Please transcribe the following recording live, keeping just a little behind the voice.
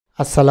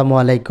আসসালামু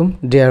আলাইকুম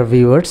dear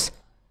viewers,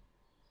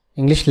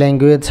 English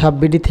language hub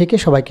BD থেকে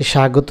সবাইকে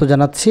স্বাগত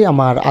জানাচ্ছি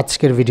আমার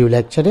আজকের ভিডিও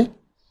লেকচারে।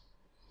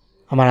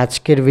 আমার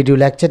আজকের ভিডিও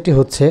লেকচারটি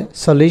হচ্ছে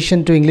solution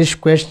to English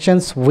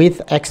questions with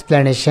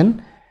explanation.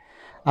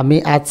 আমি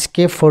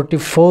আজকে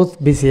 44th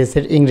BCS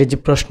এর ইংরেজি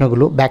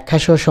প্রশ্নগুলো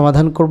ব্যাখ্যাসহ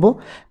সমাধান করব।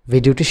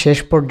 ভিডিওটি শেষ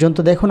পর্যন্ত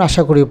দেখুন,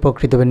 আশা করি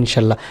উপকৃত হবেন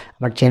ইনশাল্লাহ।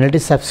 আমার চ্যানেলটি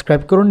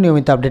সাবস্ক্রাইব করুন,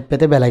 নিয়মিত আপডেট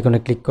পেতে বেল আইকনে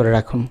ক্লিক করে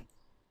রাখুন।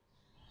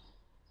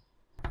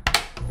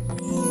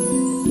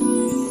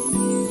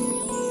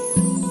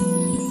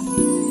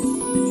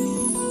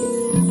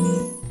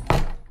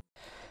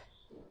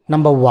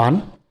 Number 1.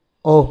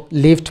 Oh,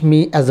 lift me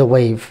as a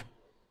wave,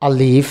 a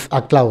leaf,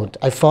 a cloud.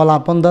 I fall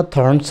upon the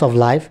thorns of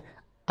life.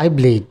 I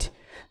bleed.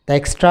 The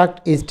extract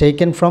is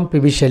taken from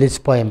P.B. Shelley's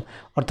poem.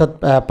 অর্থাৎ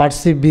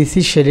Parsi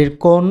BC শেলির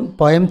কোন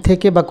poem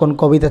থেকে বা কোন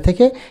কবিতা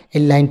থেকে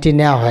এই লাইনটি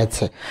নেওয়া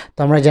হয়েছে। তো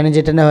আমরা জানি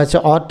যেটা নেওয়া হয়েছে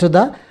or to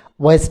the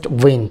West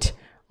wind.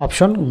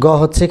 Option গ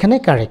হচ্ছে এখানে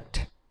correct.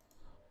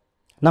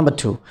 Number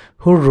 2.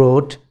 Who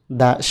wrote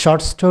the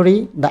short story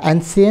The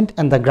Ancient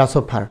and the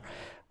Grasshopper?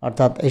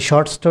 অর্থাৎ এই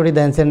short story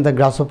the ancient the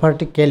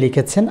গ্রাসহপারটি কে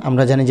লিখেছেন?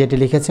 আমরা জানি যে এটি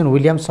লিখেছেন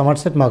উইলিয়াম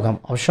সমারসেট মগাম।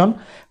 অপশন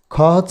খ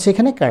হচ্ছে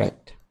এখানে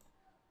correct.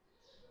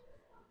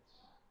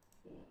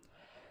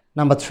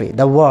 Number 3.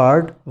 The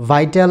word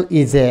vital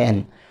is an.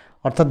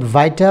 অর্থাৎ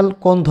ভাইটাল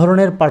কোন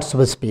ধরনের পার্টস অফ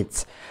স্পিচ?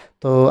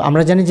 তো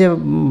আমরা জানি যে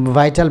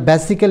ভাইটাল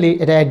বেসিক্যালি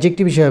এটা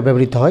অ্যাডজেক্টিভ হিসেবে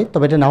ব্যবহৃত হয়,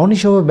 তবে এটা নাউন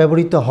হিসেবে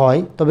ব্যবহৃত হয়,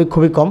 তবে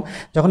খুবই কম।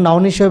 যখন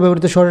নাউন হিসেবে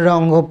ব্যবহৃত শরীরের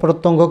অঙ্গ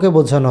প্রত্যঙ্গকে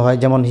বোঝানো হয়,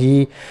 যেমন he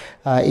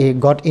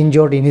got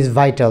injured in his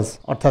vitals,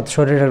 অর্থাৎ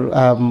শরীরের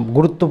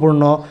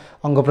গুরুত্বপূর্ণ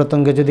অঙ্গ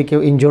প্রত্যঙ্গে যদি কেউ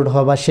ইনজোর্ড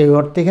হয় বা সেই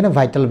অর্থে এখানে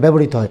ভাইটাল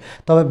ব্যবহৃত হয়,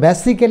 তবে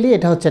বেসিক্যালি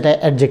এটা হচ্ছে এটা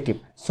অ্যাডজেক্টিভ।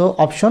 সো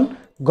অপশন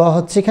গ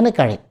হচ্ছে এখানে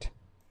correct.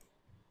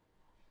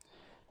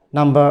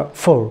 Number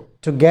 4.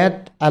 To get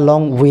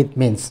along with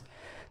means.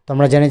 তো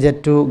আমরা জানি যে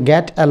টু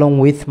গেট অ্যালং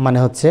উইথ মানে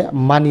হচ্ছে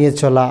মানিয়ে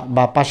চলা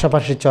বা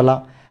পাশাপাশি চলা,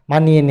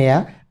 মানিয়ে নেয়া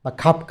বা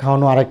খাপ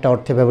খাওয়ানো আরেকটা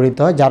অর্থে ব্যবহৃত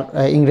হয়, যার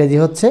ইংরেজি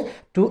হচ্ছে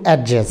টু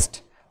অ্যাডজাস্ট।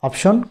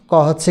 অপশন ক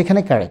হচ্ছে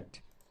এখানে correct.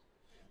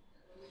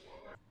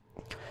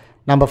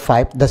 Number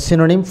 5. The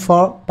synonym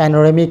for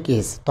panoramic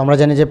is. তো আমরা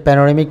জানি যে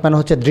প্যানোরামিক মানে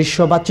হচ্ছে দৃশ্য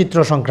বা চিত্র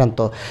সংক্রান্ত।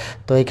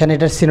 তো এখানে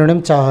এটার সিনোনিম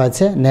চাওয়া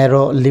হয়েছে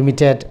ন্যারো,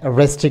 লিমিটেড,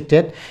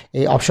 রেস্ট্রিক্টেড।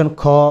 এই অপশন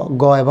খ,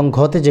 গ এবং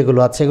ঘতে যেগুলো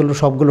আছে এগুলো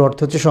সবগুলো অর্থ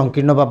হচ্ছে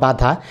সংকীর্ণ বা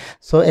বাধা।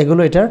 সো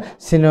এগুলো এটার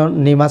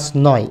সিনোনিমাস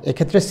নয়,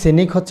 এক্ষেত্রে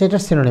সিনিক হচ্ছে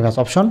এটার সিনোনিমাস।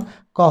 অপশন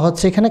ক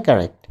হচ্ছে এখানে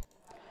correct.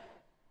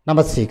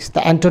 Number 6.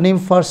 The antonym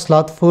for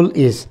স্লথফুল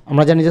is.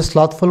 আমরা জানি যে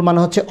স্লথফুল মানে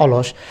হচ্ছে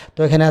অলস। তো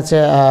এখানে আছে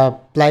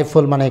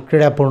প্লাইফুল মানে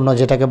ক্রীড়াপূর্ণ,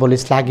 যেটাকে বলি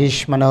স্লাগিশ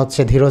মানে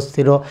হচ্ছে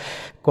ধীরস্থির,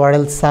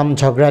 কোয়ারেলসাম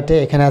ঝগড়াটে।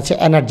 এখানে আছে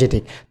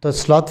এনার্জেটিক। তো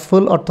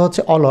স্লথফুল অর্থ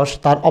হচ্ছে অলস,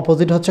 তার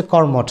অপোজিট হচ্ছে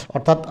কর্মঠ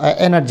অর্থাৎ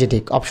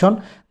এনার্জেটিক। অপশন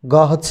গ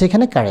হচ্ছে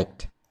এখানে correct.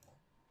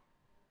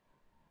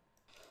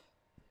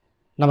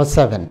 Number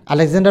 7.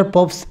 Alexander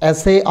popes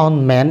essay on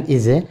man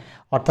is a.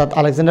 অর্থাৎ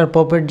আলেকজান্ডার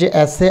পোপের যে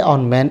এসে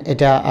অন ম্যান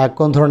এটা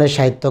কোন ধরনের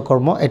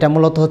সাহিত্যকর্ম? এটা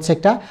মূলত হচ্ছে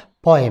একটা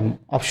পোয়েম।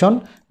 অপশন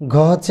ঘ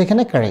হচ্ছে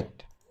এখানে correct.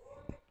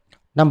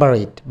 Number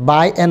 8.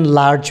 By and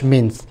large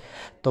means.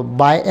 তো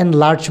বাই অ্যান্ড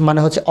লার্জ মানে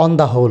হচ্ছে অন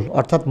দ্য হোল,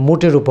 অর্থাৎ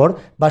মোটের উপর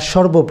বা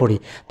সর্বোপরি।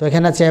 তো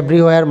এখানে আছে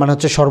এভরিওয়্যার মানে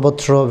হচ্ছে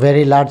সর্বত্র,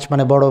 ভেরি লার্জ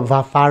মানে বড়,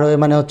 ফার ওয়ে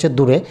মানে হচ্ছে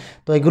দূরে।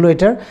 তো এগুলো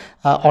এটার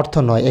অর্থ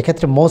নয়,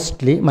 এক্ষেত্রে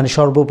মোস্টলি মানে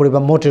সর্বোপরি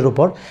বা মোটের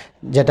উপর,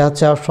 যেটা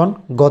হচ্ছে অপশন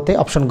গতে।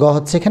 অপশন গ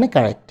হচ্ছে এখানে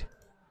correct.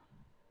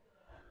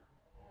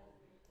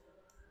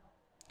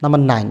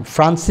 Number 9.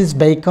 Francis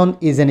Bacon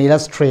is an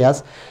illustrious.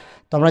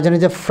 তো আমরা জানি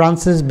যে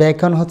ফ্রান্সিস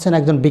বেকন হচ্ছেন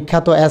একজন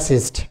বিখ্যাত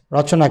অ্যাসিস্ট,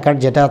 রচনাকার,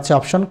 যেটা হচ্ছে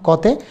অপশন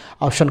কতে।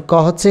 অপশন ক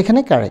হচ্ছে এখানে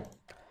correct.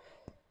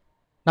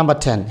 Number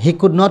 10. He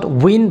could not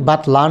win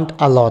but learned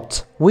a lot.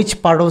 Which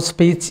part of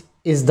speech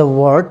is the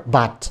word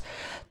but?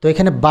 তো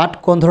এখানে বাট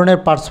কোন ধরনের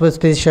পার্টস অফ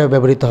স্পিচ হিসেবে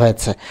ব্যবহৃত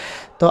হয়েছে?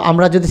 তো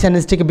আমরা যদি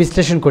সেন্টেন্সটিকে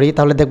বিশ্লেষণ করি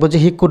তাহলে দেখব যে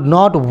হি কুড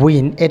নট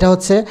উইন এটা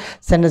হচ্ছে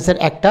সেন্টেন্সের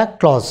একটা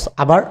ক্লজ।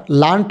 আবার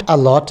লার্নড আ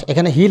লট,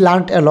 এখানে হি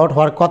লার্নড আ লট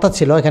হওয়ার কথা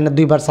ছিল, এখানে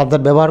দুইবার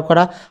সাবজেক্ট ব্যবহার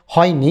করা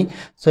হয়নি।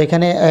 সো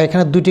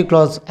এখানে দুটি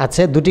ক্লজ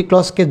আছে, দুটি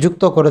ক্লজকে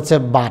যুক্ত করেছে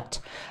বাট।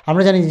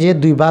 আমরা জানি যে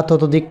দুই বা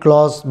ততোধিক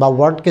ক্লজ বা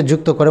ওয়ার্ডকে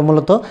যুক্ত করে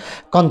মূলত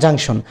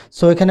কনজাংশন।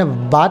 সো এখানে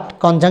বাট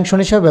কনজাংশন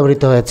হিসেবে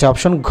ব্যবহৃত হয়েছে।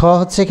 অপশন ঘ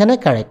হচ্ছে এখানে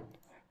correct.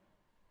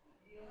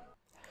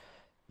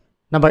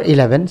 Number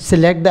 11.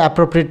 Select the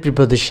appropriate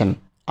preposition.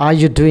 Are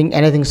you doing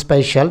anything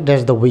special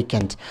that's the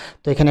weekend.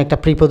 তো এখানে একটা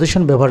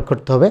প্রিপোজিশন ব্যবহার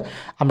করতে হবে।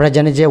 আমরা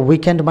জানি যে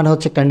উইকেন্ড মানে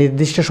হচ্ছে একটা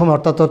নির্দিষ্ট সময়,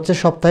 অর্থাৎ হচ্ছে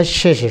সপ্তাহের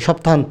শেষে,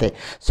 সপ্তাহান্তে।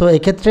 সো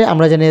এক্ষেত্রে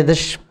আমরা জানি এদের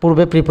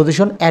পূর্বে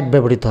প্রিপোজিশন অ্যাট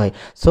ব্যবহৃত হয়।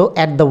 সো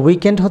অ্যাট দ্য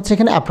উইকেন্ড হচ্ছে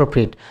এখানে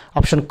অ্যাপ্রোপ্রিয়েট।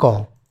 অপশন ক।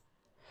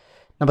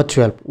 Number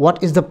 12. What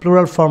is the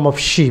plural form of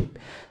sheep?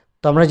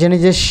 তো আমরা জানি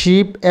যে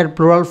শিপ এর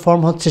প্লুরাল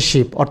ফর্ম হচ্ছে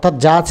শিপ, অর্থাৎ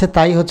যা আছে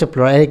তাই হচ্ছে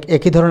প্লুরাল।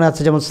 একই ধরনের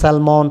আছে যেমন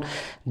স্যালমন,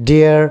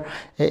 ডিয়ার,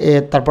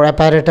 তারপর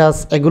অ্যাপারেটাস,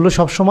 এগুলো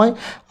সবসময়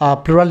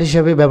প্লুরাল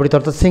হিসেবে ব্যবহৃত,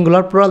 অর্থাৎ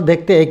সিঙ্গুলার প্লুরাল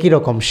দেখতে একই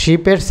রকম।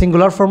 শিপের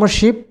সিঙ্গুলার ফর্মও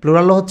শিপ,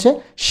 প্লুরালও হচ্ছে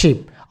শিপ।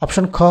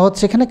 অপশন খ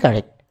হচ্ছে এখানে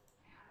correct.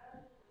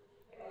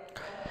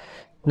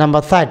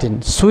 Number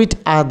 13, sweet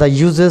are the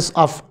uses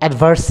of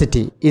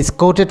adversity is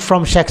quoted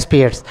from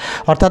Shakespeare's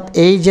অর্থাৎ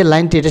এই যে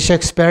লাইনটি এটা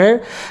শেক্সপিয়ারের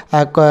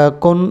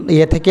কোন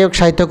ইয়ে থেকে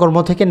সাহিত্যকর্ম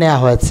থেকে নেওয়া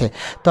হয়েছে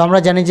তো আমরা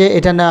জানি যে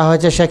এটা নেওয়া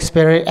হয়েছে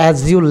শেক্সপিয়ারের অ্যাজ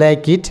ইউ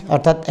লাইক ইট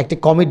অর্থাৎ একটি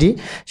comedy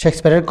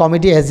শেক্সপিয়ারের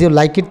comedy as you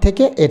like it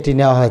থেকে এটি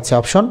নেওয়া হয়েছে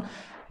অপশন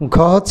ঘ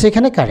হচ্ছে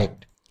এখানে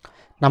correct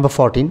Number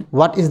 14,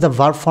 what is the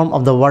verb form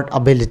of the word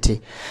ability?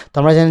 তো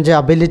আমরা জানি যে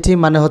ability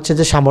মানে হচ্ছে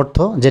যে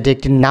সামর্থ্য যেটি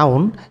একটি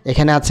নাউন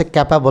এখানে আছে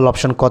ক্যাপাবল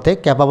অপশন কতে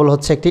ক্যাপাবল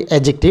হচ্ছে একটি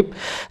অ্যাডজেক্টিভ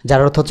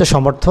যার অর্থ হচ্ছে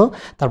সমর্থ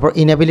তারপর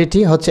ইনএবিলিটি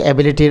হচ্ছে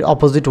অ্যাবিলিটির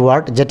অপোজিট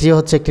ওয়ার্ড যেটি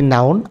হচ্ছে একটি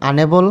নাউন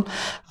আনএবল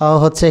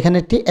হচ্ছে এখানে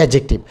একটি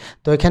অ্যাডজেক্টিভ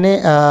তো এখানে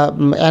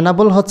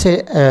অ্যানাবল হচ্ছে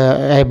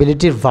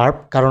অ্যাবিলিটির ভার্ব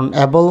কারণ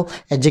অ্যাবল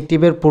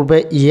অ্যাডজেক্টিভের পূর্বে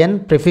ইএন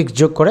প্রিফিক্স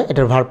যোগ করে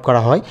এটার ভার্ব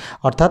করা হয়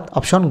অর্থাৎ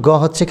অপশন গ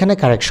হচ্ছে এখানে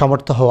কারেক্ট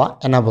সমর্থ হওয়া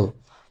enable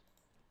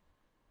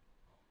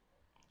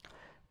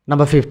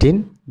Number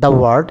 15, the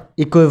word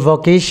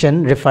equivocation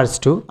refers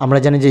to আমরা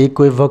জানি যে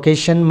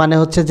equivocation মানে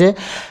হচ্ছে যে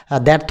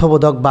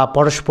দ্ব্যর্থবোধক বা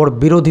পরস্পর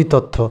বিরোধী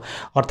তথ্য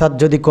অর্থাৎ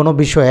যদি কোনো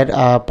বিষয়ের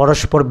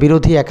পরস্পর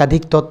বিরোধী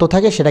একাধিক তথ্য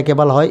থাকে সেটাকে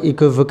বলা হয়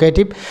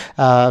ইকুইভোকেটিভ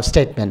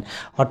স্টেটমেন্ট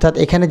অর্থাৎ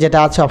এখানে যেটা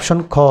আছে অপশন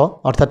খ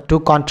অর্থাৎ two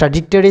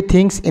contradictory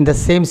things in the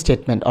same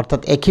statement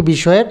অর্থাৎ একই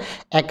বিষয়ের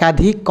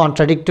একাধিক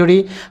কন্ট্রাডিক্টরি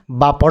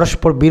বা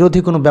পরস্পর বিরোধী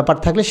কোনো ব্যাপার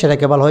থাকলে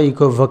সেটাকে বলা হয়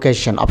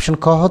ইকুইভোকেশন অপশন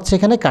খ হচ্ছে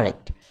এখানে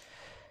correct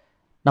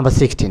Number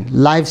 16,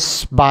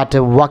 life's but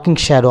a walking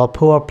shadow of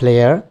poor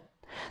player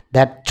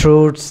that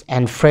throats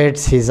and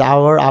frets his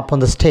hour upon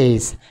the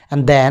stage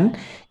and then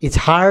is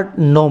heard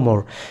no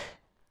more.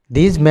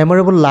 These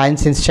memorable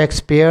lines in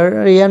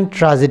Shakespearean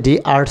tragedy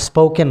are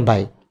spoken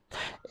by.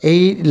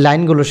 এই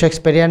লাইনগুলো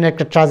Shakespearean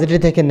একটা tragedy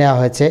থেকে নেওয়া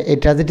হয়েছে এই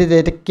ট্র্যাজেডিতে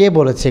এটা কে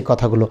বলেছে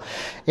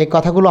এই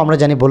কথাগুলো আমরা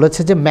জানি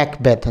বলেছে যে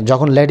ম্যাকবেথ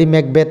যখন লেডি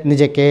ম্যাকবেথ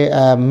নিজেকে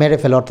মেরে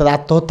ফেলে অর্থাৎ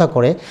আত্মহত্যা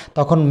করে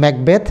তখন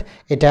ম্যাকবেথ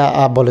এটা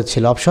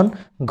বলেছিল অপশন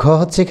ঘ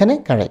হচ্ছে এখানে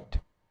correct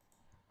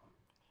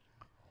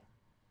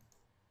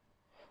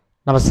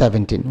Number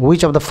 17,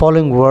 which of the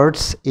following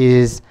words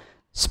is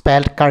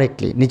spelled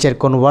correctly নিচের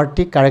কোন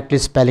ওয়ার্ডটি কারেক্টলি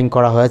স্পেলিং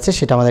করা হয়েছে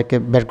সেটা আমাদেরকে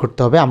বের করতে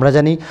হবে আমরা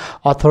জানি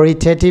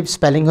অথরিটেটিভ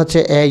স্পেলিং হচ্ছে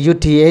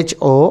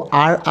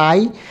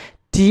AUTHORITATIV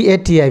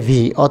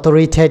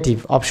অথরিটেটিভ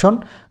অপশন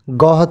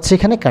গ হচ্ছে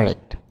এখানে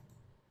correct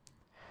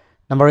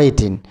Number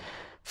 18,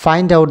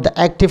 find out the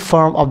active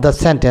form of the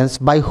sentence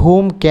by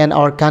whom can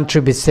our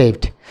country be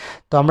saved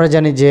তো আমরা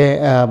জানি যে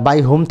বাই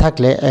হুম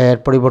থাকলে এর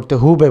পরিবর্তে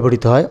হু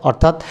ব্যবহৃত হয়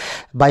অর্থাৎ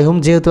বাই হুম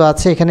যেহেতু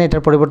আছে এখানে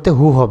এটার পরিবর্তে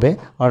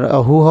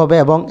হু হবে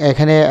এবং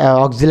এখানে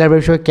অক্সিলারি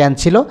ভার্ব হিসেবে ক্যান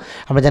ছিল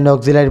আমরা জানি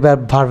অক্সিলারি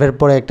ভার্বের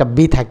পরে একটা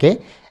বি থাকে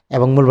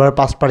এবং মূল ভার্ব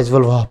পাস্ট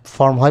পার্টিসিপল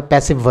ফর্ম হয়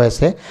প্যাসিভ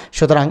ভয়েসে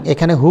সুতরাং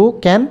এখানে who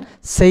can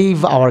save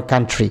our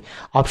country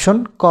option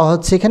ক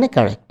হচ্ছে এখানে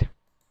correct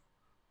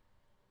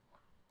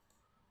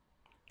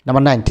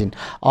Number 19,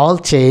 all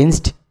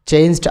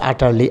changed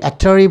utterly a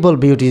terrible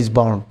beauty is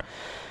born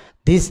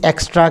This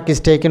extract is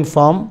taken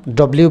from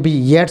W.B.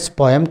 Yeats'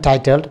 poem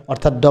titled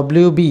অর্থাৎ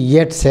W.B.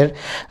 Yeats-এর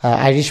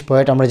আইরিশ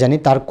পোয়েট আমরা জানি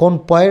তার কোন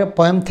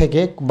পোয়েম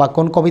থেকে বা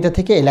কোন কবিতা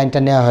থেকে এই লাইনটা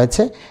নেওয়া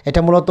হয়েছে এটা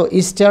মূলত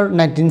ইস্টার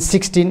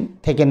 1916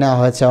 থেকে নেওয়া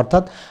হয়েছে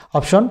অর্থাৎ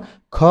অপশন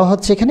খ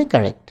হচ্ছে এখানে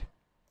correct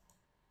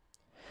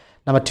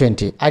Number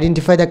 20,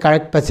 identify the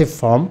correct passive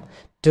form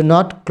do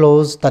not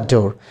close the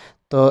door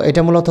তো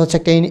এটা মূলত হচ্ছে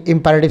একটা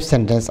ইম্পারেটিভ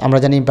সেন্টেন্স আমরা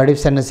জানি ইম্পারেটিভ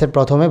সেন্টেন্সের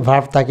প্রথমে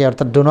ভার্ব থাকে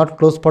অর্থাৎ ডু নট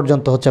ক্লোজ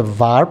পর্যন্ত হচ্ছে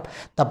ভার্ব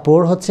তারপর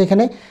হচ্ছে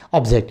এখানে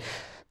অবজেক্ট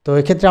তো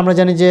এক্ষেত্রে আমরা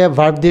জানি যে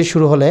ভার্ব দিয়ে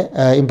শুরু হলে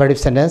ইম্পারেটিভ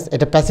সেন্টেন্স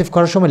এটা প্যাসিভ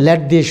করার সময়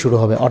লেট দিয়ে শুরু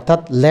হবে অর্থাৎ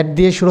লেট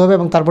দিয়ে শুরু হবে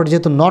এবং তারপর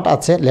যেহেতু নট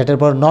আছে লেটের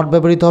পর নট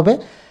ব্যবহৃত হবে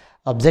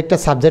অবজেক্টটা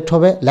সাবজেক্ট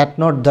হবে লেট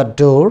নট দ্য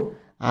ডোর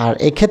আর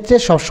এক্ষেত্রে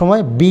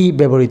সবসময় বি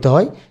ব্যবহৃত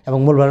হয় এবং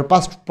মূল ভার্ব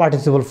পাস্ট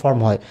পার্টিসিপল ফর্ম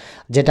হয়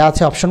যেটা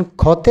আছে অপশন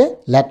খতে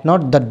let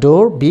not the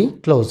door be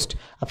closed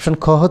option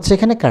খ হচ্ছে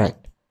এখানে correct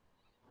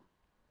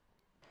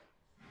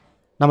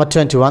Number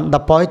 21, the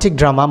poetic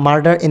drama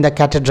Murder in the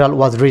Cathedral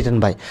was written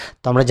by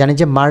তো আমরা জানি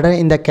যে মার্ডার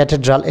ইন দ্য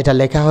ক্যাথেড্রাল এটা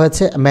লেখা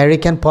হয়েছে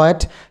আমেরিকান পোয়েট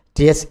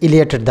টি.এস.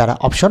 ইলিয়টের দ্বারা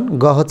অপশন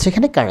গ হচ্ছে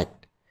এখানে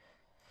correct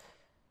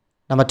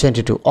Number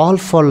 22, All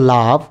for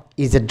Love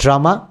is a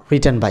drama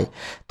written by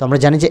তো আমরা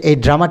জানি যে এই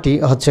ড্রামাটি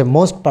হচ্ছে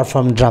মোস্ট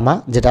পারফর্ম ড্রামা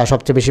যেটা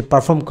সবচেয়ে বেশি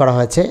পারফর্ম করা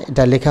হয়েছে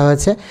এটা লেখা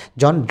হয়েছে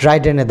জন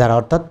ড্রাইডেনের দ্বারা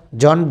অর্থাৎ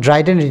জন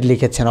ড্রাইডেন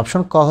লিখেছেন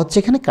অপশন ক হচ্ছে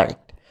এখানে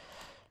correct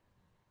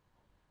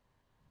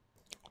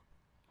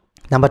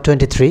Number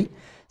 23,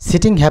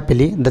 Sitting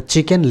happily the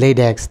chicken laid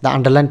eggs the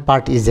underlined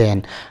part is an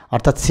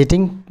অর্থাৎ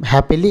সিটিং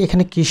হ্যাপিলি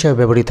এখানে কী হিসেবে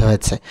ব্যবহৃত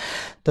হয়েছে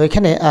তো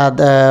এখানে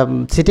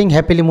সিটিং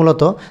হ্যাপিলি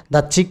মূলত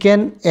দ্য চিকেন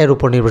এর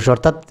উপর নির্ভরশীল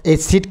অর্থাৎ এই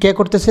সিট কে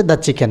করতেছে দ্য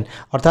চিকেন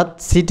অর্থাৎ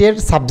সিটের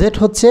সাবজেক্ট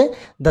হচ্ছে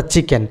দ্য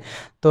চিকেন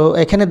তো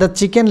এখানে দ্য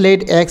চিকেন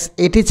লেড এগস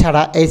এটি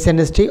ছাড়া এই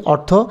সেন্টেন্সটি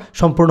অর্থ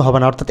সম্পূর্ণ হবে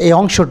না অর্থাৎ এই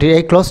অংশটির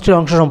এই ক্লজটির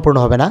অংশ সম্পূর্ণ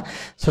হবে না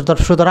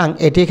সুতরাং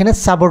এটি এখানে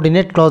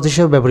সাবঅর্ডিনেট ক্লজ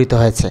হিসেবে ব্যবহৃত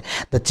হয়েছে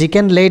the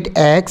chicken lead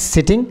eggs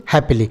sitting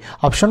happily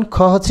option খ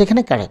হচ্ছে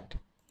এখানে correct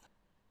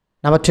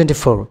number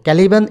 24,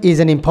 Caliban is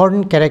an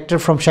important character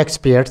from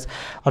Shakespeare's,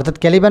 অর্থাৎ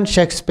ক্যালিবান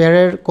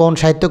শেক্সপিয়ারের কোন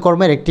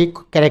সাহিত্যকর্মের একটি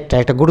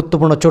ক্যারেক্টার, একটা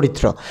গুরুত্বপূর্ণ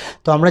চরিত্র।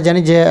 তো আমরা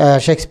জানি যে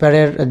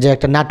শেক্সপিয়ারের যে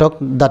একটা নাটক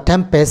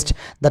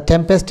দ্য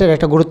টেম্পেস্টের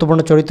একটা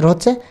গুরুত্বপূর্ণ চরিত্র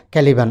হচ্ছে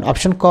ক্যালিবান।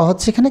 অপশন ক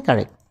হচ্ছে এখানে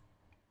correct.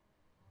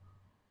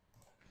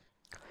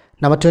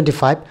 Number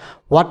 25,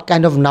 what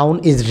kind of noun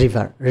is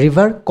river?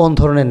 River কোন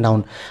ধরনের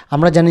নাউন?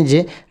 আমরা জানি যে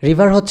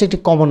রিভার হচ্ছে একটি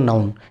কমন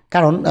নাউন,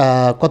 কারণ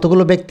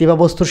কতগুলো ব্যক্তি বা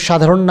বস্তুর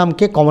সাধারণ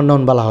নামকে কমন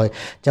নাউন বলা হয়।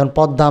 যেমন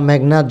পদ্মা,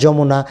 মেঘনা,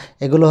 যমুনা,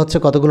 এগুলো হচ্ছে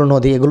কতগুলো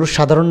নদী, এগুলোর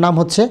সাধারণ নাম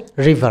হচ্ছে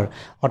রিভার।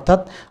 অর্থাৎ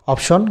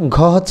অপশন ঘ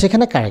হচ্ছে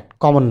এখানে correct,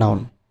 common noun.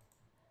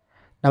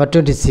 Number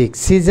 26,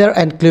 caesar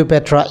and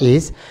Cleopatra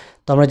is,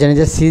 তো আমরা জানি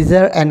যে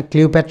সিজার অ্যান্ড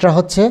ক্লিওপেট্রা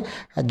হচ্ছে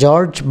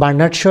জর্জ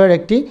বার্নার্ড শো এর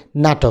একটি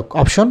নাটক।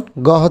 অপশন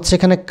গ হচ্ছে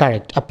এখানে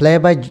correct, a play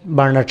by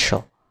Bernard show.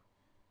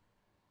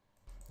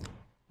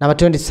 Number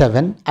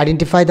 27,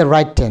 identify the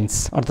right tense,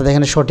 অর্থাৎ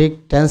এখানে সঠিক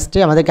টেন্সটি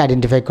আমাদেরকে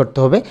আইডেন্টিফাই করতে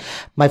হবে।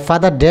 My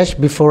father dash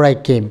before I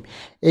came,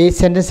 এই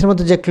সেন্টেন্সের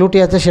মধ্যে যে ক্লুটি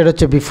আছে সেটা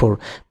হচ্ছে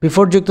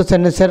বিফোর যুক্ত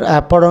সেন্টেন্সের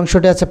পর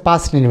অংশটি আছে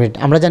পাস্ট ইনডিফিনিট।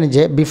 আমরা জানি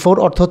যে বিফোর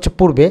অর্থ হচ্ছে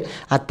পূর্বে,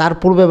 আর তার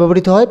পূর্বে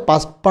ব্যবহৃত হয়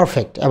পাস্ট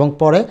পারফেক্ট এবং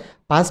পরে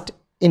পাস্ট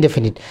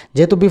ইনডেফিনিট।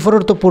 যেহেতু বিফোর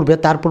অর্থ পূর্বে,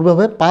 তার পূর্বে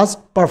হবে পাস্ট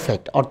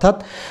পারফেক্ট, অর্থাৎ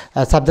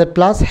সাবজেক্ট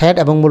প্লাস হ্যাড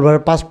এবং মূল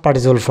ভার্বের পাস্ট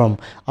পার্টিসিপল ফর্ম।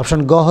 অপশন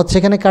গ হচ্ছে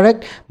এখানে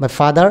correct, my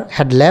father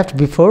had left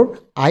before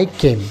I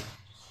came.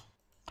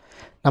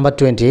 Number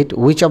 28,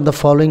 which of the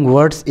following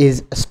words is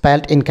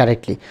spelled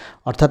incorrectly,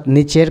 অর্থাৎ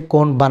নিচের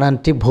কোন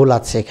বানানটি ভুল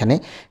আছে এখানে?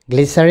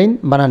 গ্লিসারিন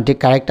বানানটি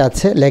কারেক্ট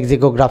আছে,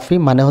 লেক্সিকোগ্রাফি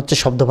মানে হচ্ছে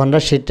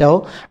শব্দভাণ্ডার, সেটাও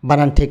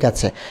বানান ঠিক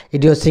আছে,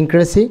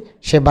 ইডিওসিনক্রেসি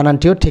সে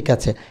বানানটিও ঠিক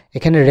আছে।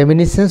 এখানে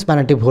রেমিনিসেন্স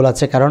বানানটি ভুল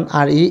আছে, কারণ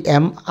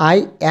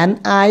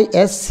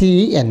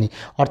REMINISCENE,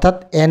 অর্থাৎ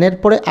এন এর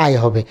পরে আই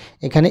হবে,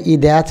 এখানে ই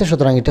দেয়া আছে,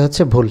 সুতরাং এটা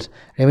হচ্ছে ভুল।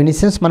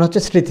 রেমিনিসেন্স মানে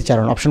হচ্ছে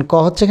স্মৃতিচারণ। অপশন ক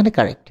হচ্ছে এখানে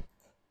correct.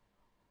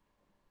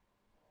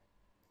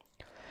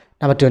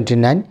 Number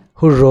 29,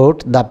 who wrote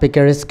the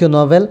পিকারেস্কিউ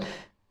novel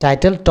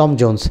title Tom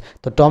Jones,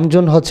 তো টম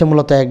জোন হচ্ছে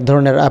মূলত এক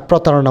ধরনের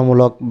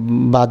প্রতারণামূলক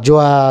বা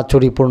জোয়া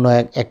চুরিপূর্ণ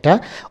একটা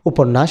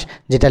উপন্যাস,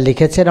 যেটা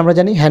লিখেছেন আমরা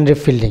জানি হেনরি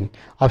ফিল্ডিং।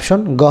 অপশন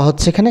গ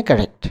হচ্ছে এখানে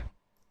correct.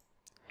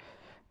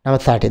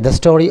 Number 30, the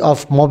story of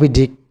মবি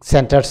Dick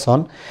সেন্টারস on,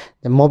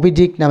 মবি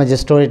ডিক নামে যে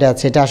স্টোরিটা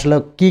আছে এটা আসলে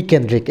কি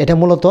কেন্দ্রিক? এটা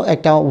মূলত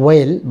একটা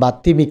ওয়েল বা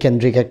তিমি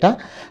কেন্দ্রিক একটা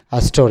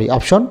স্টোরি।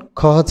 অপশন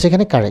খ হচ্ছে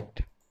এখানে correct.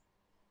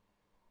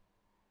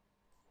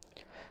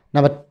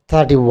 Number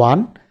 31,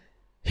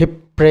 he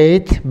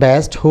প্রেইথ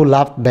best who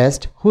love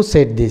best who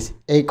said this,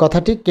 এই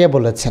কথাটি কে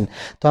বলেছেন?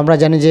 তো আমরা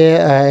জানি যে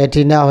এটি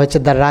নেওয়া হয়েছে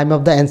the rhyme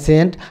of the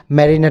ancient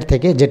mariner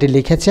থেকে, যেটি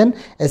লিখেছেন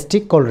এসটি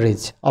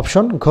কোলরিজ।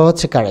 অপশন ঘ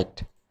হচ্ছে correct.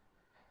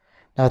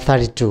 Number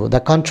 32,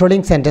 the controlling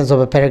sentence of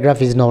a paragraph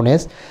is known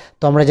as,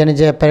 তো আমরা জানি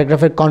যে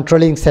প্যারাগ্রাফের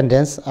কন্ট্রোলিং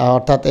সেন্টেন্স,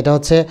 অর্থাৎ এটা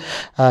হচ্ছে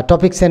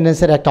টপিক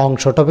সেন্টেন্সের একটা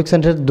অংশ। টপিক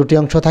সেন্টেন্সের দুটি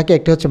অংশ থাকে,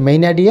 একটি হচ্ছে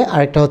মেইন আইডিয়া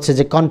আর একটা হচ্ছে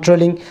যে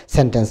কন্ট্রোলিং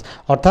সেন্টেন্স,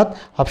 অর্থাৎ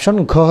অপশন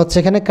ঘ হচ্ছে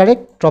এখানে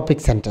correct, topic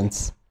sentence.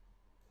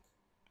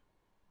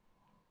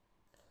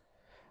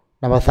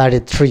 Number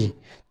 33,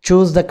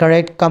 choose the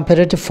correct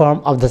comparative form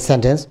of the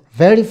sentence,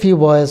 very few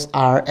boys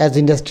are as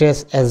industrious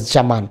as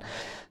Jaman,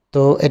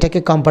 তো এটাকে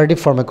কম্পারেটিভ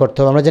ফর্মে করতে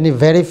হবে। আমরা জানি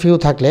ভেরি ফিউ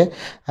থাকলে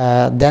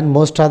দেন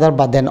মোস্ট আদার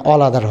বা দেন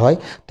অল আদার হয়,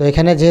 তো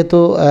এখানে যেহেতু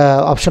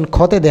অপশন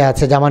খতে দেওয়া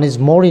আছে জামান is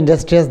more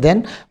industrious then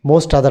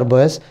most other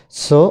boys,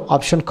 so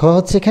option খ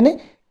হচ্ছে এখানে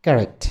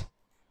correct.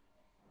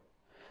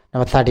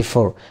 Number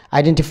 34,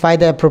 identify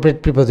the appropriate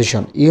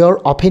preposition, your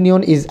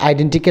opinion is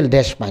identical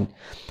dash mine,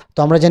 তো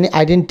আমরা জানি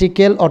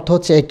আইডেন্টিক্যাল অর্থ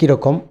হচ্ছে একই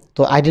রকম,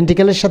 তো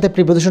আইডেন্টিক্যালের সাথে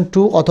প্রিপোজিশন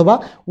টু অথবা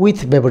উইথ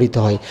ব্যবহৃত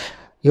হয়।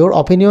 Your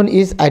opinion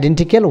is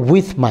identical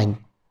with mine,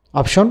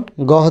 option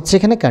গ হচ্ছে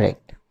এখানে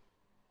correct.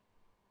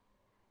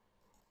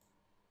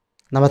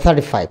 Number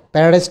 35,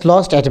 paradise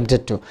lost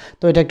attempted to,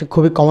 তো এটা একটা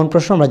খুবই কমন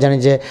প্রশ্ন। আমরা জানি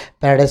যে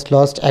paradise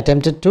lost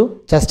attempted to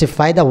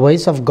justify the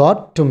ways of god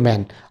to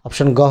man,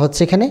 option গ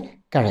হচ্ছে এখানে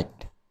correct.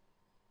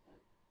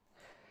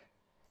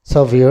 So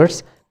viewers,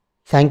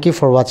 thank you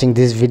for watching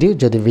this video.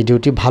 যদি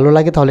ভিডিওটি ভালো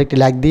লাগে তাহলে একটি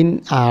লাইক দিন,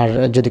 আর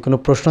যদি কোনো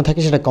প্রশ্ন থাকে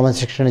সেটা কমেন্ট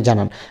সেকশনে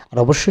জানান, আর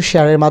অবশ্যই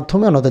শেয়ারের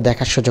মাধ্যমে অন্যদের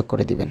দেখার সুযোগ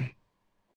করে দিবেন।